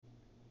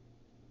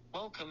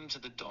Welcome to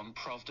the Don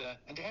Provda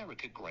and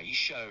Erica Gray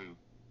Show.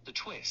 The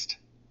Twist.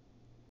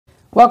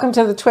 Welcome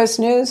to the Twist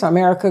News. I'm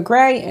Erica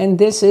Gray, and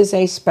this is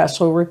a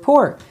special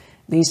report.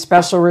 These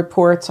special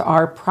reports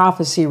are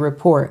prophecy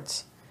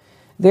reports.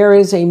 There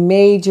is a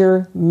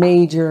major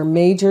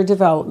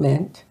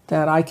development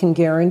that I can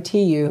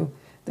guarantee you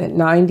that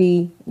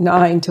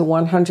 99 to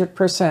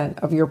 100%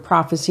 of your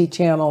prophecy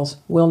channels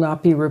will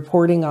not be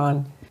reporting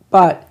on,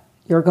 but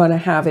you're going to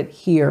have it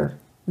here.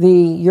 The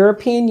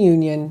European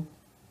Union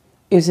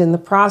is in the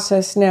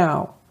process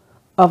now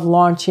of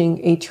launching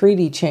a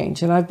treaty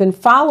change. And I've been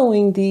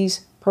following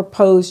these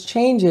proposed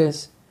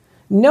changes,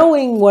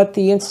 knowing what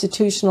the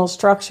institutional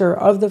structure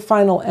of the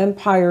final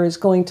empire is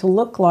going to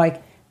look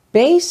like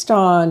based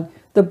on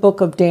the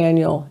book of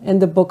Daniel and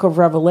the book of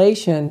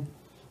Revelation,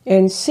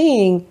 and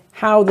seeing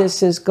how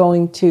this is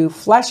going to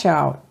flesh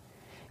out.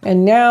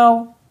 And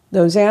now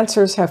those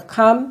answers have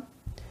come.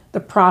 The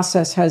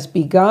process has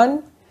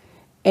begun.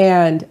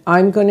 And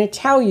I'm going to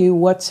tell you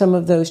what some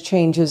of those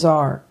changes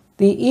are.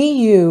 The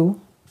EU,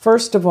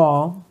 first of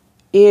all,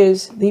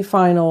 is the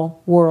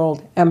final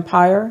world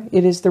empire.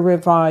 It is the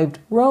revived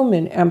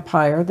Roman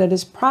Empire that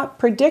is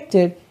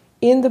predicted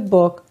in the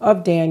book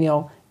of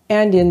Daniel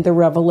and in the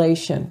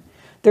Revelation.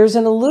 There's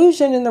an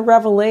allusion in the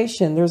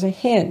Revelation, there's a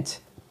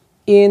hint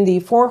in the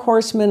Four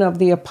Horsemen of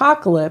the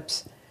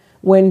Apocalypse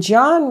when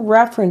John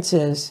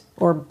references,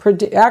 or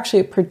actually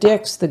it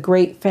predicts the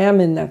great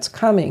famine that's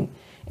coming.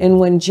 And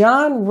when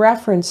John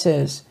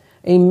references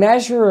a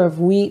measure of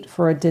wheat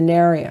for a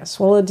denarius,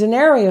 well, a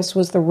denarius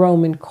was the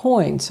Roman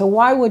coin. So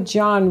why would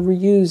John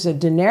use a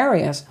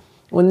denarius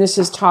when this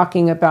is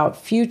talking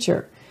about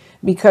future?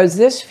 Because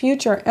this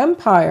future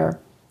empire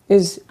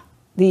is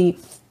the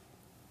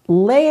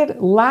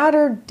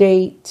latter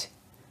date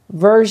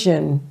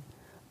version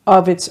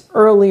of its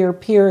earlier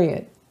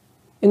period.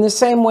 In the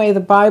same way the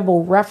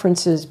Bible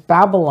references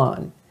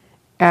Babylon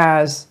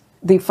as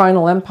the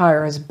final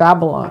empire as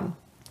Babylon.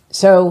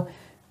 So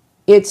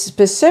it's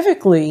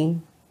specifically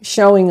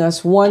showing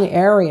us one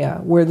area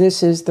where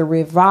this is the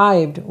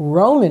revived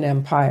Roman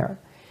Empire.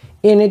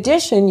 In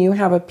addition, you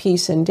have a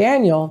piece in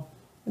Daniel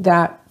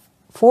that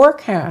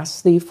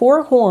forecasts the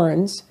four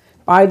horns.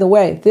 By the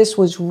way, this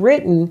was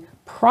written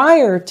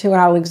prior to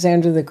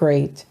Alexander the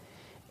Great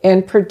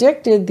and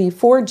predicted the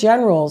four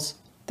generals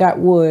that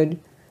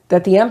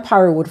the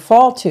empire would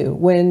fall to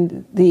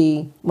when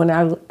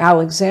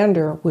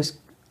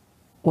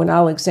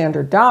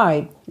Alexander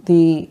died.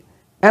 The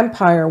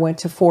empire went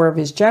to four of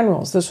his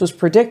generals. This was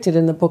predicted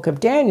in the book of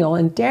Daniel,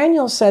 and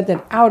Daniel said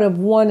that out of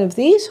one of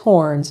these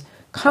horns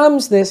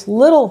comes this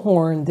little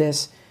horn,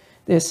 this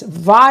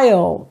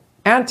vile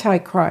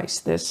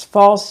Antichrist, this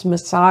false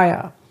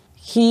Messiah.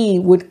 He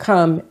would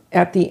come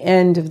at the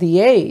end of the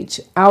age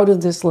out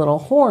of this little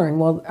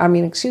horn.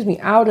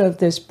 Out of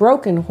this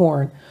broken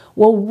horn.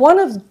 Well, one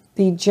of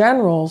the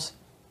generals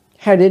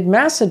headed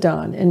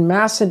Macedon, and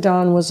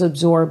Macedon was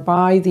absorbed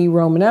by the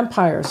Roman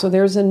Empire. So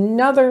there's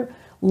another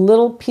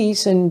little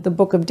piece in the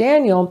book of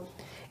Daniel,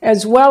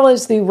 as well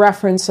as the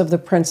reference of the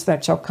prince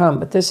that shall come.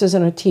 But this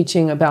isn't a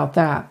teaching about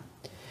that.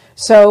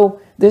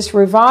 So this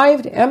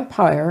revived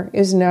empire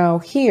is now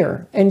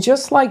here. And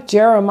just like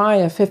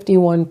Jeremiah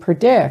 51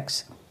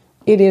 predicts,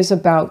 it is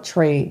about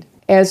trade.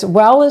 As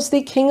well as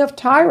the king of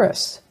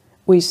Tyrus,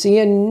 we see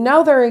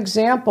another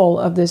example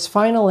of this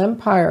final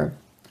empire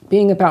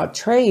being about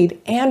trade,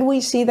 and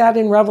we see that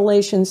in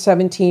Revelation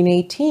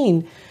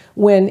 17:18,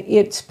 when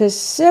it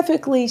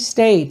specifically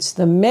states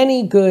the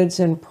many goods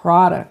and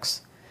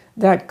products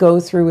that go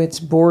through its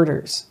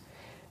borders.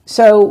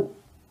 So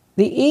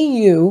the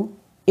EU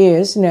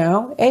is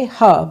now a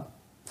hub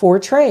for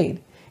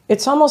trade.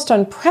 It's almost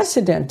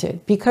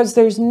unprecedented because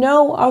there's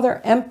no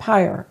other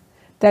empire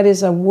that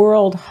is a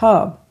world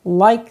hub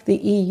like the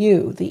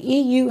EU. The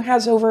EU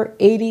has over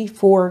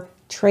 84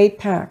 trade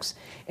pacts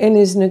and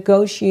is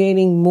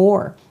negotiating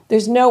more.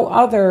 There's no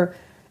other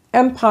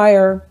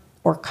empire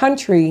or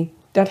country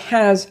that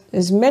has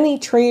as many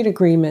trade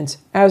agreements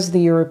as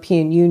the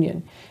European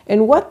Union.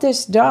 And what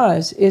this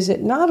does is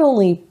it not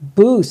only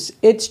boosts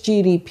its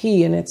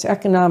GDP and its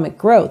economic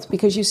growth,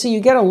 because you see, you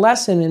get a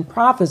lesson in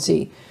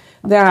prophecy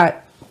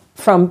that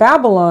from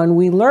Babylon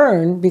we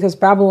learn, because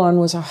Babylon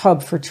was a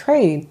hub for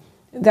trade,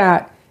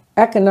 that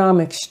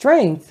economic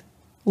strength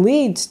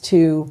leads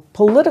to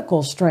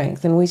political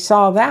strength. And we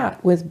saw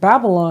that with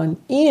Babylon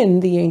in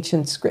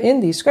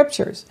the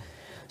scriptures.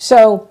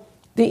 So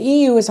the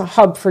EU is a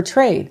hub for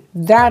trade.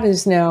 That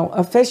is now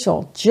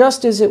official,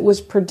 just as it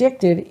was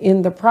predicted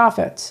in the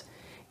prophets.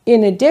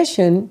 In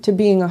addition to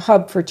being a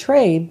hub for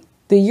trade,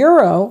 the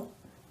euro,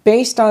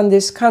 based on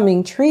this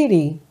coming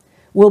treaty,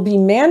 will be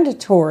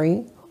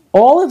mandatory.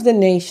 All of the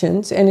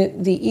nations,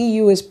 and the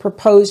EU is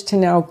proposed to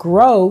now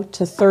grow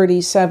to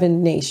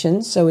 37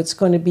 nations, so it's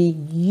going to be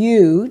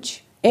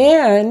huge.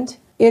 And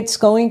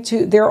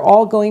they're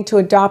all going to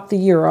adopt the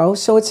euro.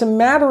 So it's a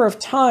matter of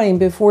time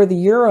before the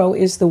euro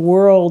is the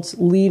world's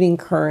leading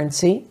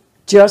currency.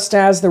 Just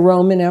as the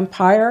Roman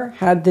Empire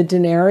had the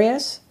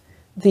denarius,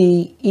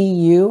 the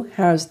EU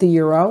has the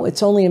euro.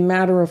 It's only a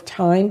matter of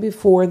time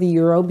before the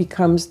euro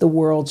becomes the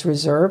world's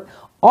reserve,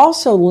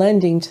 also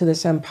lending to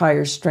this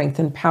empire's strength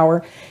and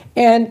power.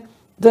 And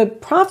the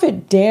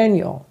prophet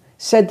Daniel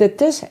said that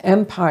this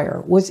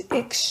empire was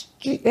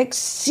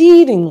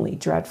exceedingly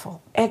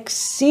dreadful,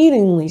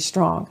 exceedingly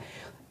strong,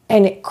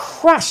 and it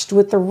crushed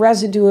with the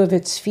residue of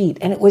its feet.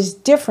 And it was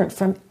different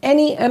from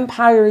any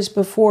empires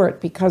before it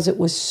because it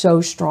was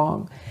so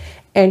strong.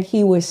 And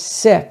he was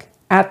sick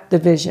at the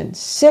vision,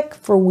 sick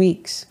for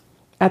weeks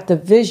at the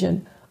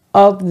vision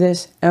of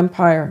this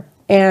empire.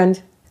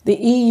 And the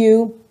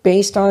EU,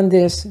 based on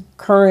this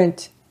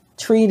current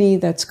treaty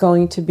that's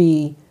going to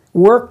be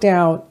worked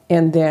out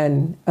and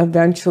then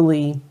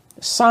eventually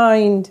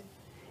signed,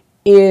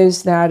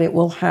 is that it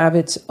will have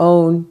its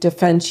own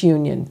defense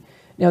union.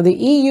 Now, the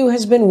EU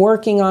has been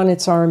working on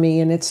its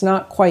army, and it's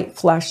not quite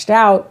fleshed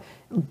out.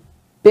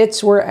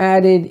 Bits were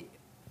added,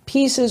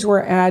 pieces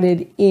were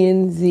added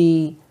in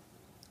the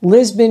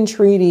Lisbon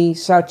Treaty,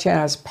 such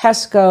as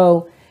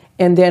PESCO,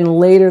 and then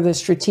later the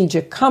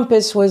Strategic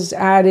Compass was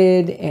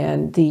added,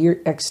 and the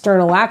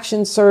External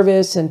Action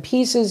Service, and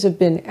pieces have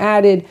been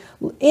added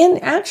in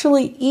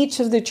actually each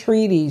of the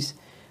treaties,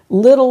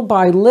 little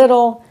by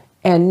little,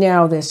 and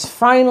now this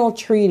final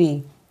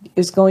treaty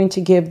is going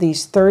to give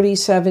these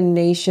 37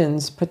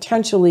 nations,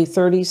 potentially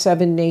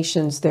 37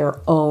 nations,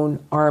 their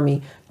own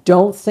army.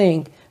 Don't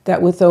think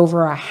that with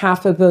over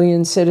 500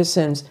 million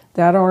citizens,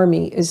 that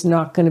army is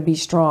not going to be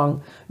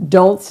strong.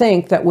 Don't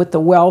think that with the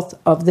wealth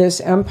of this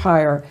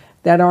empire,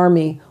 that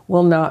army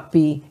will not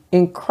be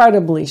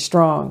incredibly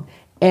strong.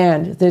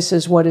 And this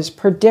is what is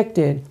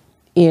predicted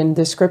in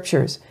the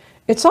scriptures.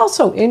 It's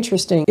also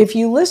interesting, if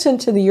you listen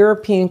to the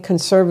European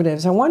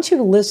conservatives, I want you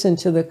to listen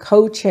to the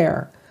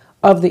co-chair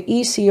of the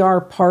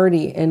ECR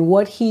party and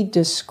what he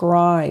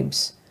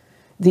describes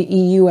the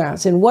EU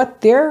as. And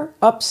what they're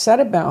upset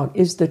about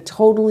is the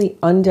totally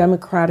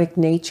undemocratic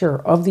nature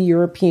of the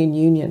European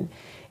Union.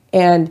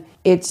 And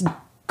it's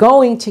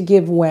going to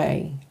give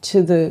way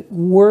to the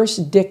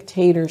worst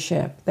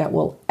dictatorship that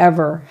will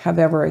ever have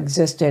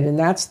existed. And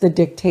that's the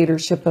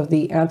dictatorship of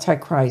the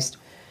Antichrist.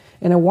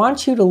 And I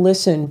want you to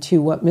listen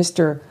to what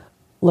Mr.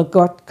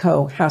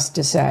 Legutko has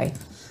to say.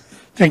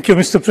 Thank you,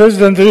 Mr.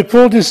 President. The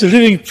report is a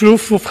living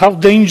proof of how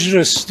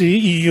dangerous the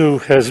EU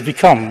has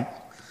become.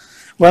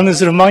 One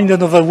is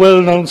reminded of a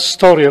well-known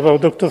story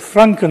about Dr.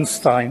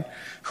 Frankenstein,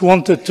 who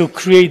wanted to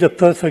create a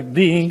perfect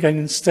being, and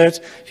instead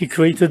he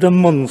created a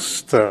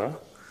monster.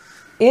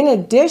 In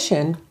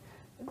addition,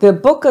 the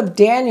book of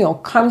Daniel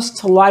comes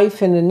to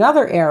life in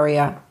another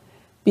area,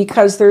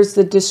 because there's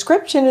the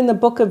description in the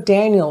book of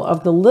Daniel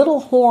of the little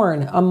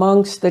horn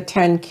amongst the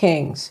 10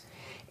 kings.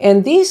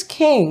 And these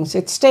kings,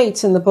 it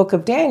states in the book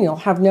of Daniel,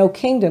 have no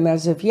kingdom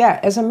as of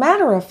yet. As a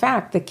matter of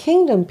fact, the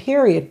kingdom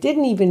period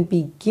didn't even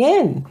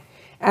begin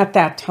at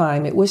that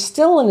time. It was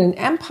still in an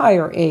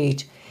empire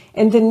age.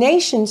 And the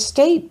nation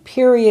state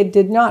period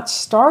did not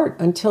start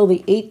until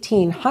the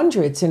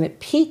 1800s, and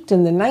it peaked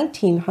in the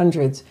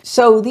 1900s.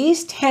 So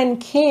these 10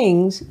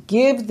 kings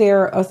give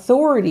their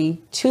authority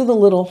to the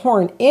little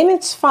horn in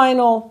its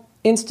final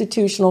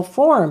institutional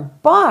form.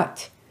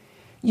 But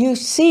you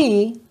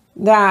see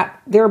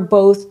that they're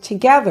both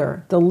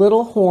together. The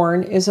little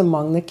horn is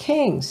among the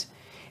kings.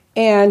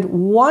 And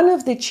one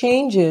of the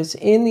changes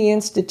in the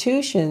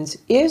institutions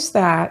is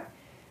that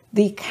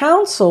the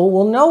council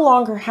will no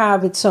longer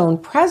have its own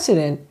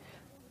president.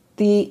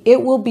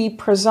 It will be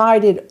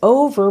presided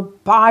over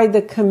by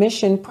the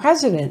commission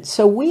president.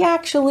 So we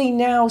actually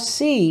now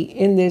see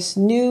in this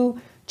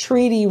new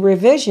treaty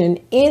revision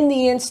in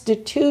the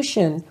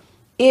institution,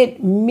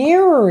 it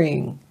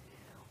mirroring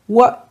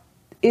what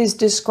is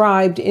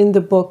described in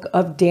the book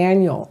of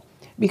Daniel.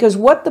 Because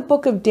what the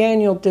book of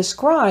Daniel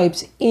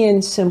describes in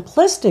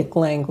simplistic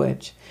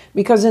language,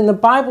 because in the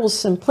Bible's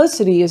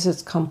simplicity is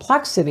its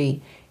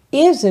complexity,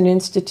 is an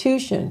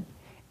institution,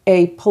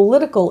 a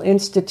political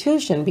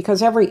institution,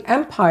 because every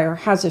empire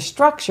has a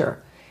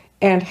structure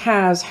and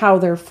has how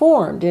they're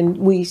formed. And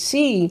we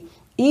see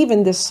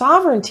even the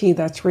sovereignty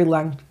that's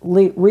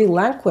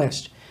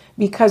relinquished,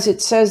 because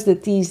it says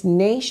that these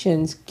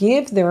nations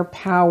give their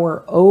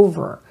power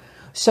over.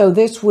 So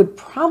this would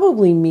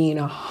probably mean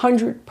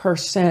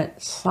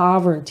 100%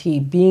 sovereignty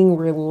being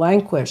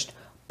relinquished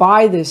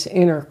by this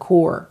inner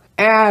core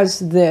as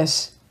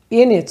this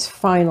in its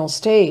final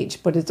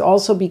stage, but it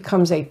also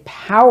becomes a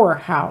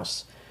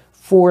powerhouse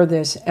for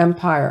this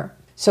empire.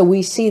 So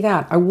we see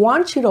that. I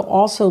want you to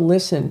also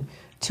listen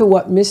to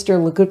what Mr.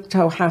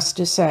 Legutko has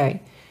to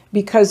say,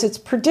 because it's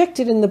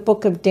predicted in the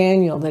book of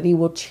Daniel that he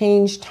will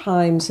change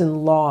times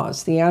and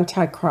laws, the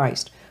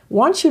Antichrist. I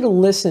want you to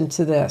listen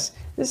to this.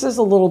 This is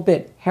a little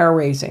bit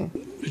hair-raising.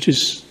 Which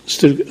is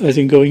still, I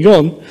think, going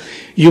on.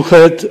 You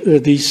had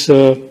these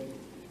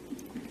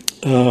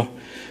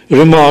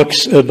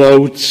remarks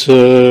about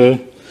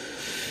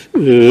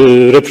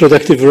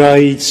reproductive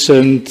rights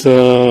and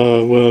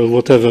well,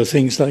 whatever,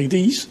 things like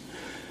these.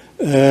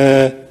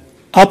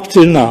 Up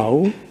till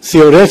now,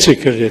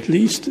 theoretically at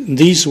least,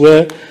 these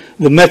were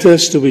the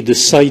matters to be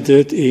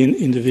decided in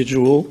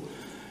individual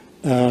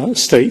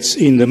states,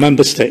 in the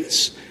member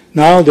states.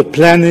 Now the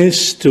plan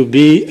is to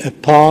be a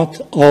part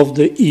of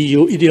the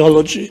EU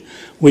ideology,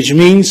 which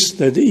means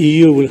that the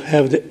EU will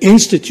have the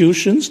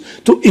institutions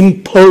to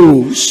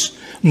impose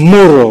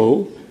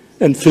moral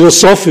and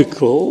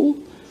philosophical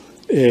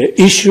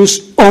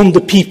issues on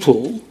the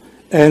people,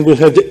 and will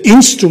have the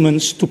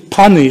instruments to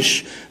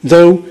punish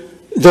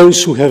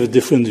those who have a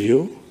different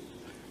view.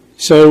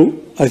 So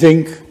I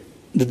think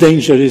the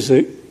danger is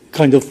a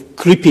kind of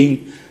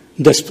creeping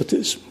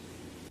despotism.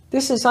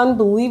 This is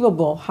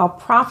unbelievable how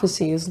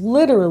prophecy is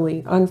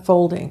literally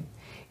unfolding.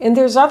 And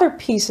there's other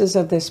pieces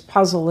of this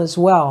puzzle as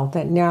well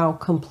that now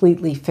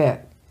completely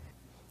fit.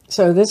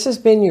 So this has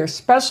been your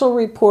special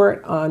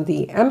report on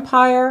the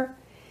empire.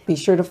 Be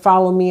sure to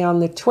follow me on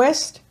the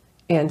twist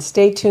and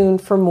stay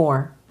tuned for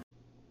more.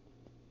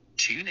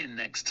 Tune in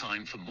next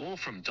time for more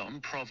from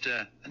Don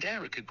Provda and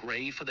Erica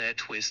Gray for their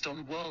twist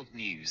on world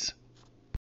news.